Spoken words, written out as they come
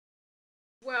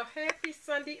Well, happy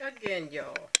Sunday again,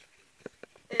 y'all.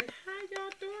 And how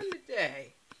y'all doing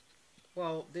today?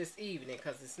 Well, this evening,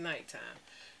 because it's nighttime.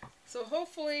 So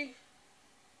hopefully,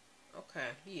 okay,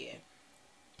 yeah.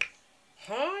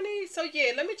 Honey, so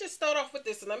yeah, let me just start off with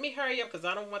this. And let me hurry up because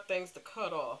I don't want things to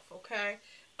cut off, okay?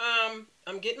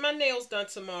 I'm getting my nails done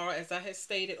tomorrow, as I had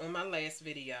stated on my last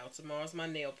video. Tomorrow's my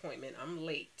nail appointment. I'm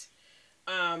late.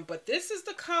 But this is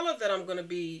the color that I'm going to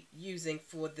be using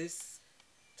for this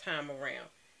time around.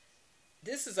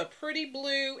 This is a pretty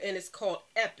blue, and it's called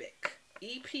Epic.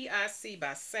 E-P-I-C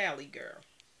by Sally Girl.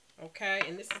 Okay,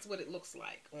 and this is what it looks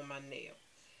like on my nail.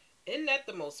 Isn't that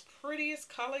the most prettiest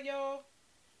color, y'all?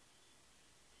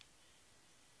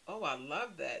 Oh, I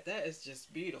love that. That is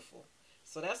just beautiful.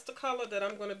 So that's the color that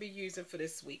I'm going to be using for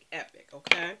this week. Epic,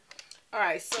 okay?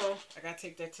 Alright, so I got to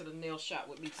take that to the nail shop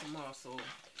with me tomorrow. So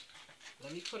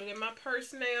let me put it in my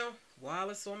purse now while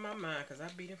it's on my mind, because I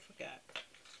beat and forgot.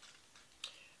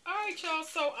 Alright, y'all,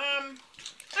 so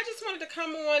I just wanted to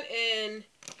come on and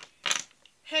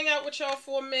hang out with y'all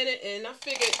for a minute, and I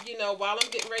figured, you know, while I'm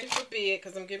getting ready for bed,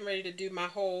 because I'm getting ready to do my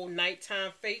whole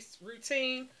nighttime face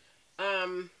routine,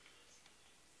 so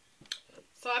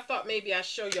I thought maybe I'd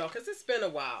show y'all, because it's been a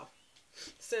while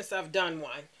since I've done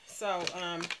one. So,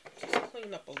 just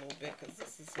clean up a little bit, because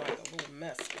this is like a little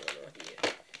mess going on here,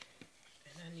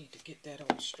 and I need to get that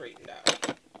all straightened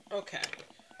out. Okay,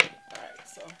 alright,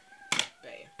 so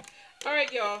bam.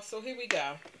 Alright, y'all, so here we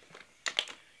go.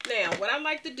 Now, what I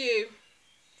like to do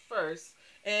first,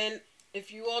 and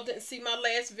if you all didn't see my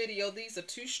last video, these are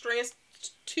two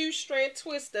strand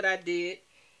twists that I did,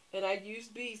 and I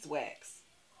used beeswax.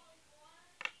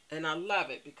 And I love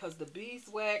it because the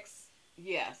beeswax,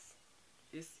 yes,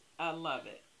 I love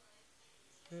it.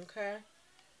 Okay?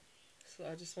 So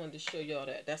I just wanted to show y'all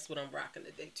that. That's what I'm rocking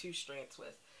today, two strand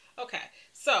twists. Okay,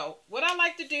 so what I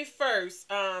like to do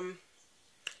first,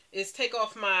 is take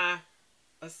off my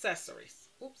accessories.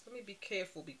 Oops, let me be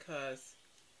careful because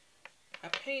I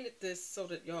painted this so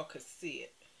that y'all could see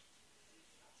it.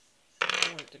 I don't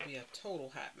want it to be a total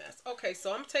hot mess. Okay,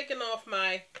 so I'm taking off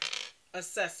my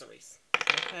accessories.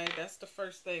 Okay, that's the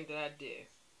first thing that I do.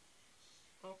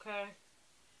 Okay.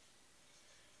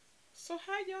 So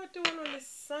how y'all doing on this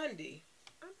Sunday?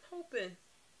 I'm hoping.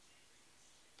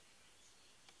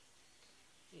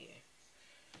 Yeah.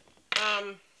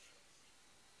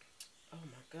 Oh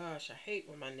my gosh, I hate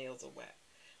when my nails are wet.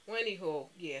 Well, anywho,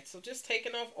 yeah, so just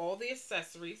taking off all the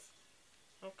accessories.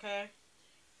 Okay.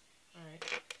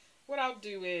 Alright. What I'll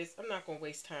do is, I'm not going to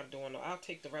waste time doing it. I'll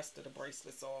take the rest of the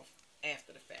bracelets off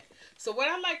after the fact. So what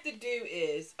I like to do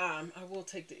is, I will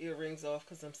take the earrings off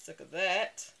because I'm sick of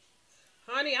that.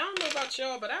 Honey, I don't know about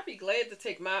y'all, but I'd be glad to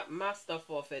take my stuff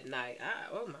off at night.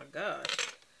 Oh my God.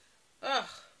 Ugh.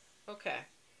 Okay.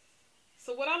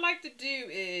 So what I like to do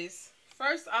is,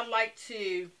 first I like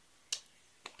to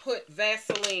put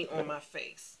Vaseline on my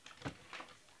face.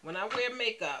 When I wear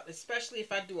makeup, especially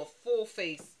if I do a full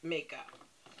face makeup,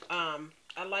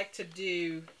 I like to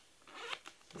do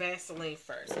Vaseline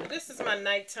first. Now, this is my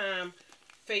nighttime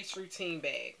face routine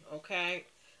bag, okay?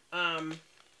 I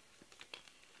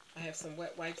have some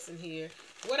wet wipes in here.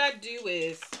 What I do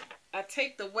is I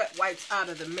take the wet wipes out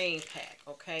of the main pack,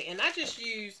 okay? And I just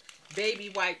use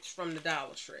baby wipes from the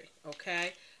Dollar Tree,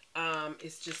 okay?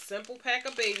 It's just simple pack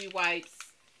of baby wipes,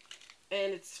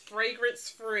 and it's fragrance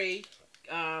free,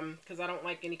 because I don't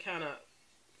like any kind of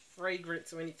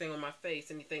fragrance or anything on my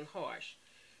face, anything harsh.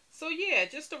 So yeah,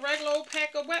 just a regular old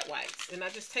pack of wet wipes, and I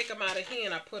just take them out of here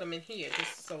and I put them in here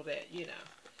just so that, you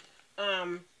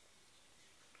know.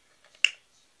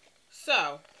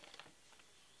 So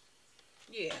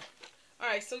yeah.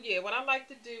 Alright, so yeah, what I like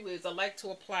to do is I like to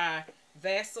apply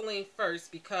Vaseline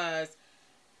first, because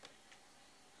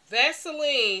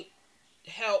Vaseline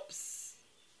helps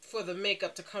for the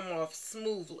makeup to come off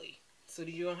smoothly, so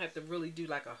that you don't have to really do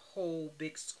like a whole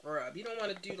big scrub. You don't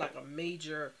want to do like a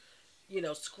major, you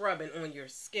know, scrubbing on your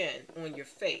skin, on your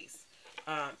face,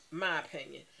 my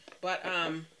opinion. But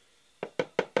I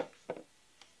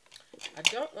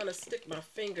don't want to stick my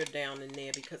finger down in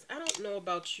there, because I don't know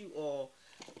about you all,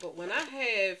 but when I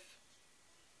have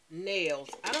nails,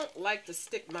 I don't like to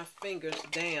stick my fingers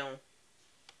down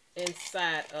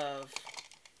inside of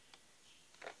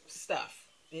stuff,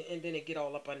 and then it get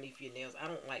all up underneath your nails. I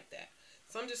don't like that.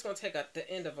 So I'm just going to take the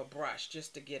end of a brush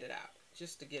just to get it out,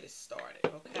 just to get it started,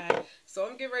 okay? So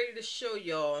I'm getting ready to show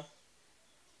y'all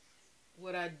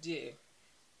what I do,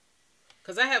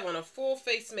 because I have on a full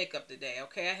face makeup today,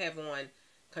 okay? I have on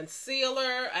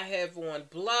concealer, I have on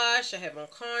blush, I have on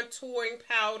contouring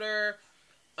powder,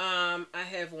 I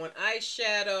have on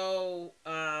eyeshadow,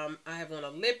 I have on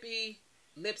a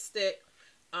lipstick,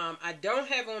 I don't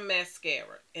have on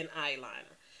mascara and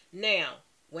eyeliner. Now,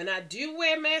 when I do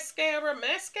wear mascara,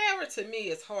 mascara to me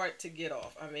is hard to get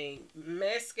off. I mean,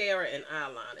 mascara and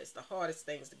eyeliner is the hardest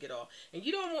things to get off. And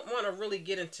you don't want to really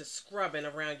get into scrubbing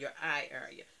around your eye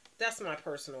area. That's my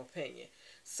personal opinion.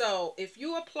 So, if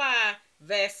you apply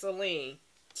Vaseline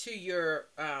to your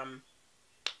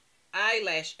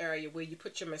eyelash area where you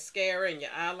put your mascara and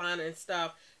your eyeliner and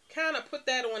stuff, kind of put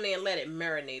that on there and let it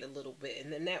marinate a little bit.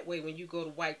 And then that way when you go to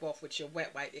wipe off with your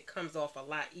wet wipe, it comes off a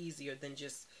lot easier than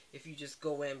just if you just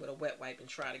go in with a wet wipe and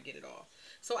try to get it off.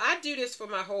 So I do this for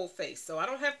my whole face. So I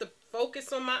don't have to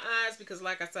focus on my eyes because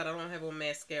like I said, I don't have on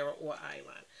mascara or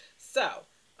eyeliner. So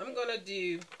I'm going to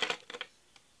do,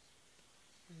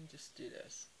 let me just do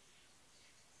this.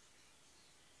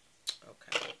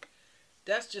 Okay.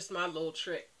 That's just my little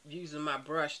trick, using my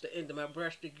brush, the end of my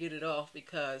brush to get it off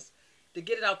to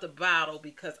get it out the bottle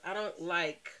because I don't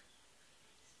like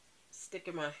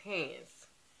sticking my hands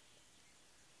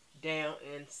down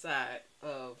inside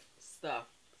of stuff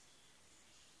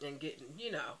and getting,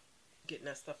 getting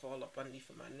that stuff all up underneath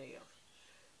of my nail.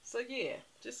 So yeah,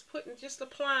 just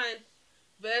applying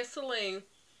Vaseline.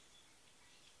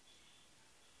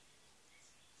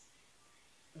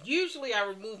 Usually I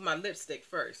remove my lipstick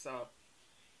first, so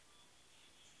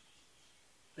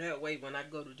that way when I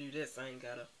go to do this, I ain't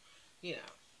gotta,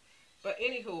 But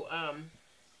anywho,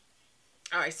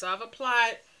 alright, so I've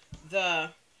applied the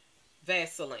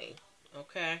Vaseline,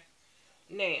 okay?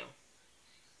 Now,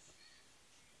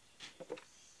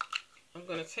 I'm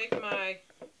gonna take I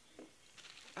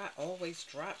always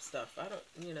drop stuff. I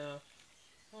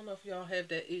don't know if y'all have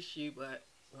that issue, but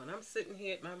when I'm sitting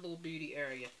here at my little beauty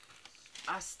area,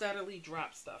 I steadily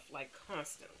drop stuff, like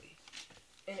constantly.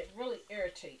 And it really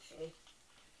irritates me.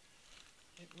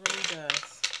 It really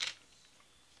does.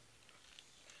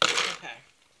 Okay.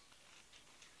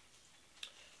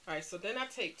 Alright, so then I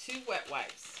take 2 wet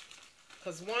wipes.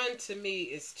 Because one to me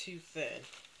is too thin.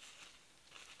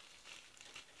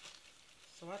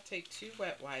 So I take 2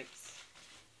 wet wipes.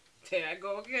 There I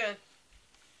go again.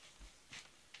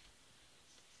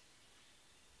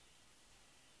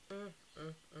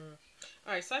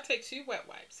 Alright, so I take 2 wet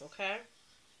wipes, okay?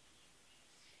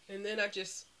 And then I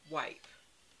just wipe.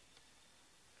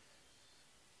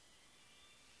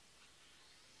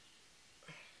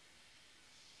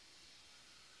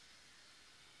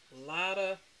 A lot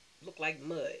of, look like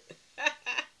mud. If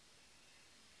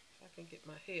I can get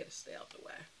my hair to stay out the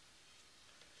way.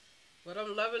 But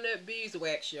I'm loving that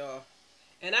beeswax, y'all.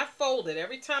 And I fold it.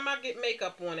 Every time I get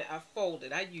makeup on it, I fold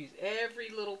it. I use every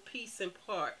little piece and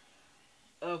part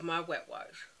of my wet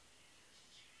wash.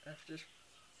 That's just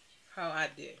how I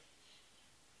did.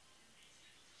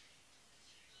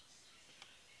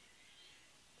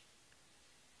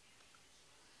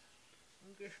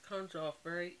 This comes off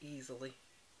very easily.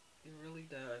 It really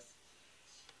does.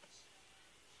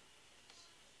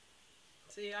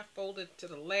 See, I folded to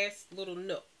the last little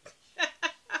nook.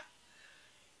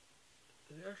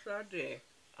 Yes, I did.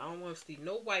 I don't want to see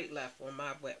no white left on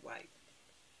my wet wipe.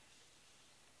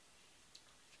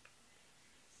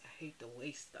 I hate to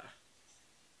waste stuff.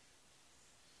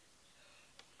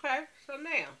 Okay, so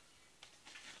now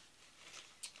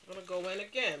I'm going to go in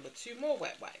again with 2 more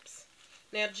wet wipes.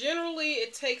 Now, generally,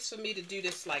 it takes for me to do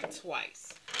this like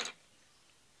twice.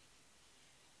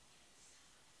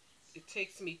 It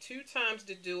takes me 2 times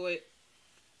to do it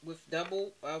with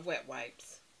double wet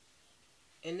wipes.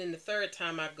 And then the 3rd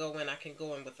time I go in, I can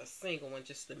go in with a single one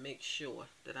just to make sure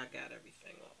that I got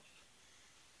everything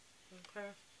off. Okay.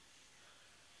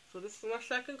 So this is my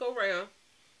 2nd go round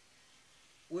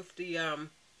with the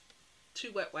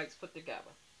 2 wet wipes put together.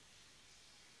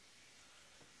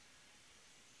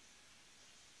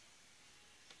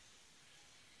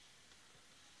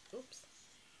 Oops.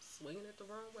 Swinging it the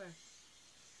wrong way.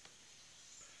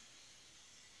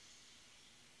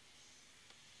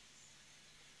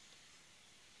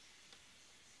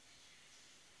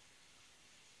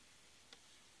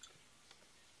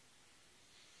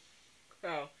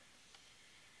 So,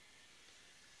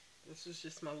 this is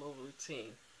just my little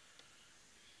routine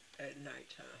at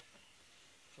nighttime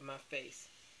for my face.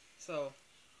 So,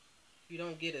 you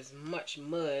don't get as much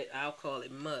mud, I'll call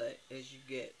it mud, as you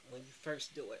get when you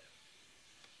first do it.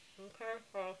 Okay,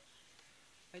 so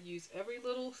I use every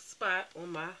little spot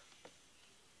on my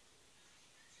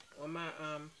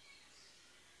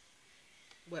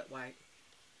wet wipe.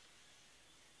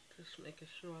 Just making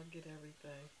sure I get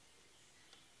everything.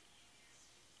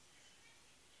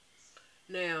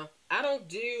 Now, I don't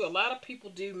do, a lot of people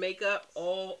do makeup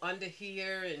all under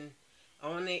here and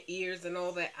on their ears and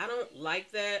all that. I don't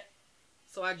like that.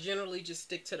 So I generally just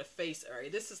stick to the face area.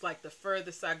 This is like the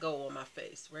furthest I go on my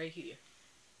face, right here.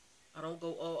 I don't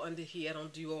go all under here. I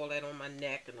don't do all that on my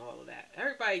neck and all of that.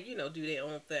 Everybody, you know, do their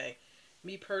own thing.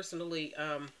 Me personally,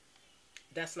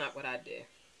 that's not what I do.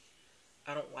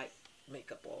 I don't like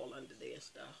makeup all under there and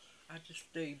stuff. I just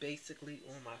stay basically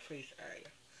on my face area.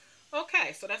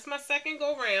 Okay, so that's my second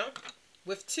go round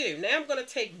with two. Now I'm going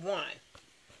to take one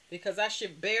because I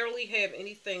should barely have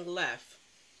anything left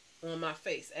on my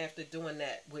face after doing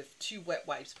that with two wet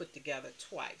wipes put together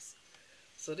twice.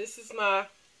 So this is my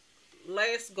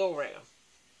last go round.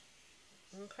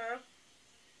 Okay.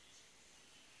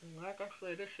 And like I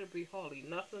said, there should be hardly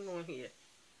nothing on here,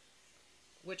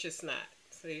 which it's not.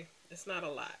 See, it's not a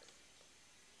lot.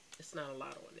 It's not a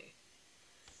lot on there.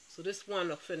 So this one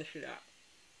will finish it out.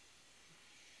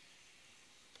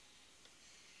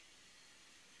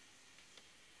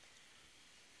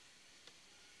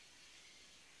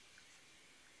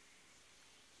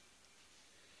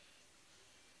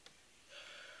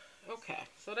 Okay,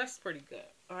 so that's pretty good.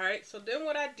 Alright, so then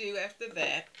what I do after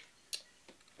that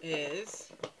is,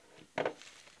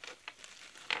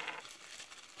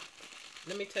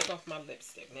 let me take off my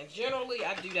lipstick. Now, generally,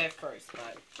 I do that first,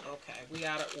 but okay, we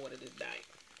out of order tonight.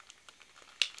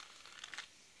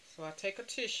 So I take a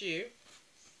tissue,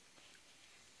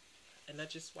 and I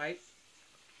just wipe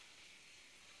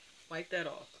that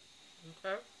off,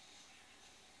 okay?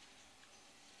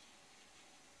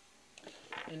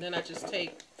 And then I just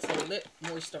take some lip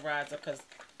moisturizer because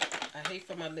I hate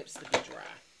for my lips to be dry.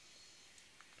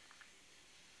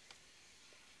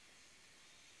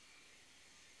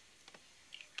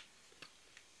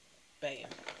 Bam.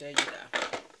 There you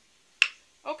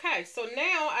go. Okay, so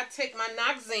now I take my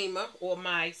Noxzema, or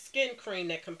my skin cream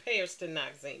that compares to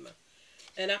Noxzema,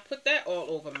 and I put that all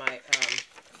over my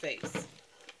face.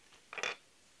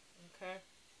 Okay.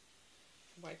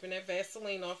 Wiping that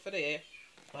Vaseline off of there.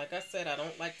 Like I said, I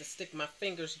don't like to stick my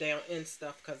fingers down in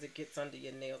stuff because it gets under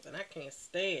your nails. And I can't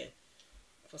stand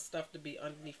for stuff to be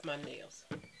underneath my nails.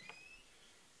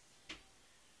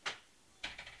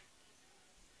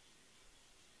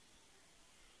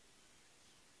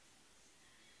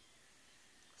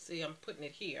 See, I'm putting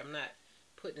it here. I'm not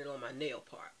putting it on my nail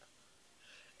part.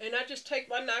 And I just take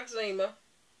my Noxzema.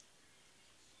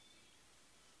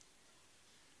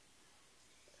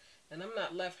 And I'm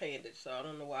not left-handed, so I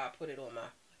don't know why I put it on my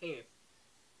hand.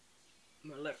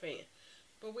 My left hand.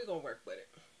 But we're going to work with it.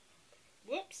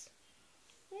 Whoops.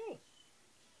 Ooh.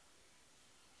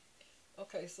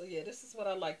 Okay, so yeah, this is what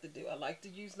I like to do. I like to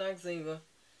use Noxzema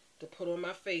to put on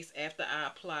my face after I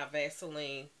apply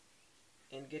Vaseline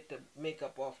and get the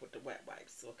makeup off with the wet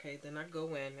wipes. Okay, then I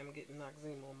go in and I'm getting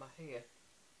Noxzema on my hair.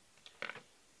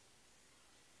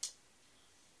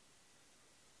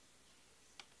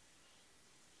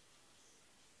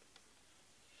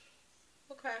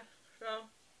 Okay, so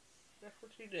that's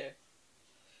what you do.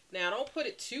 Now, don't put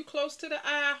it too close to the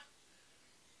eye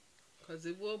because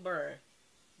it will burn.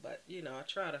 But, you know, I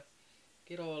try to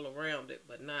get all around it,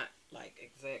 but not like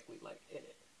exactly like in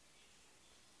it.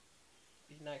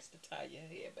 Be nice to tie your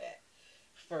hair back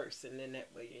first, and then that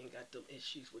way you ain't got them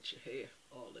issues with your hair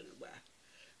all in the way.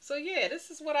 So, yeah,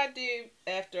 this is what I do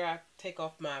after I take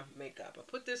off my makeup. I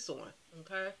put this on,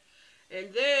 okay? And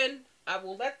then I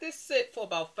will let this sit for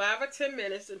about 5 or 10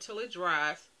 minutes until it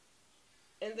dries.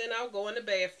 And then I'll go in the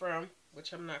bathroom,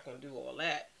 which I'm not going to do all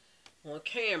that on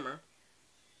camera.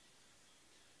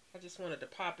 I just wanted to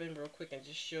pop in real quick and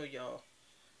just show y'all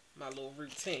my little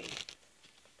routine.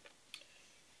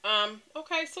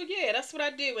 Okay, so yeah, that's what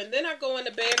I do. And then I go in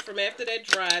the bathroom after that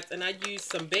dries and I use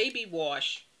some baby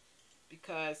wash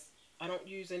because I don't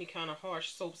use any kind of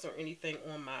harsh soaps or anything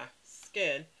on my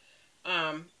skin.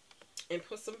 And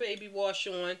put some baby wash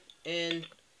on and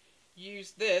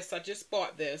use this. I just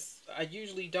bought this. I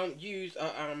usually don't use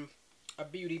a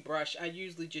beauty brush. I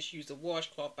usually just use a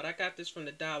washcloth, but I got this from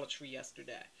the Dollar Tree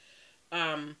yesterday. So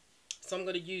I'm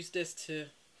going to use this to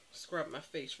scrub my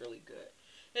face really good.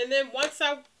 And then once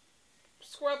I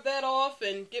scrub that off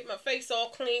and get my face all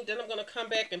clean, then I'm going to come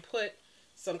back and put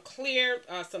some clear,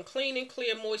 some Clean and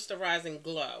Clear Moisturizing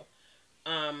Glow.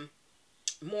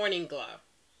 Morning Glow.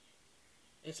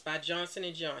 It's by Johnson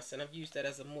 & Johnson. I've used that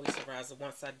as a moisturizer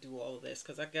once I do all of this,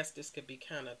 because I guess this could be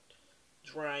kind of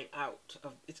drying out.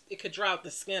 It could dry out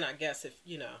the skin, I guess, if,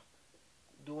 you know,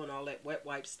 doing all that wet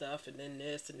wipe stuff and then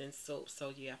this and then soap.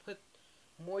 So, yeah, I put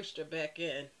moisture back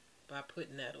in by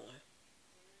putting that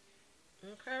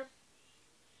on. Okay.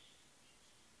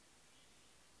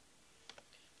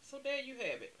 So, there you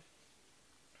have it.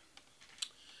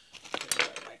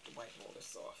 I like to wipe all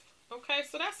this off. Okay,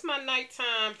 so that's my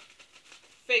nighttime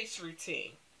face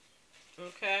routine.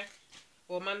 Okay,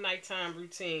 or my nighttime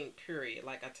routine, period.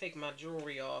 Like I take my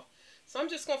jewelry off. So I'm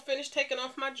just going to finish taking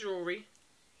off my jewelry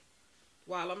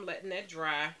while I'm letting that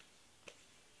dry.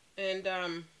 And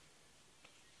then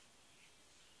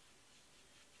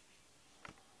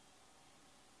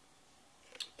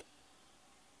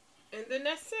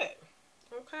that's it.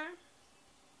 Okay.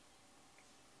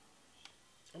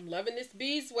 I'm loving this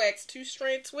beeswax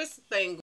 2-strand twist thing.